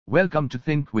Welcome to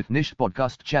Think with Nish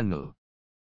podcast channel.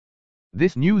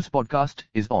 This news podcast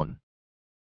is on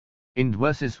IND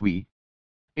versus we.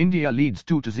 India leads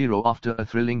 2-0 after a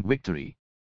thrilling victory.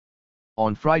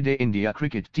 On Friday, India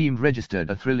cricket team registered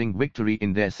a thrilling victory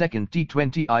in their second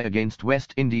T20I against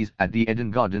West Indies at the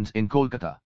Eden Gardens in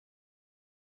Kolkata.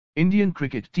 Indian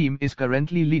cricket team is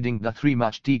currently leading the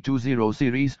three-match T20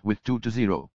 series with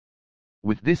 2-0.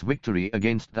 With this victory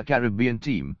against the Caribbean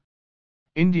team,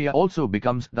 India also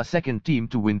becomes the second team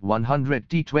to win 100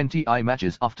 T20I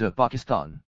matches after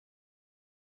Pakistan.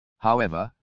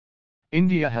 However,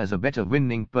 India has a better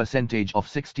winning percentage of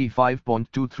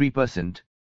 65.23%,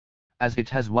 as it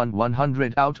has won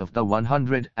 100 out of the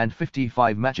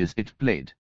 155 matches it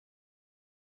played.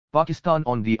 Pakistan,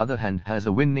 on the other hand, has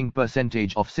a winning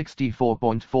percentage of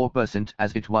 64.4%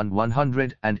 as it won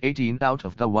 118 out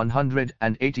of the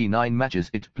 189 matches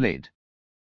it played.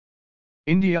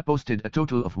 India posted a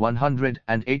total of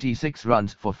 186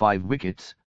 runs for 5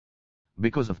 wickets,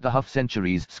 because of the half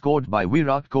centuries scored by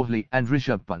Virat Kohli and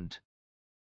Rishabh Pant.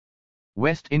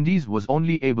 West Indies was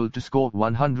only able to score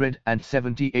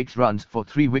 178 runs for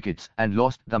 3 wickets and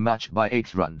lost the match by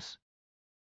 8 runs.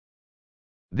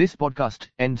 This podcast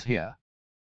ends here.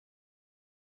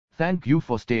 Thank you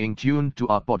for staying tuned to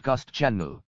our podcast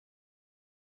channel.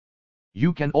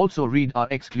 You can also read our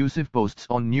exclusive posts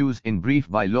on News in Brief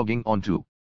by logging on to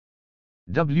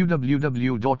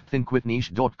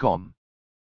www.thinkwithnish.com.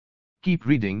 Keep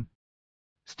reading.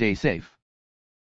 Stay safe.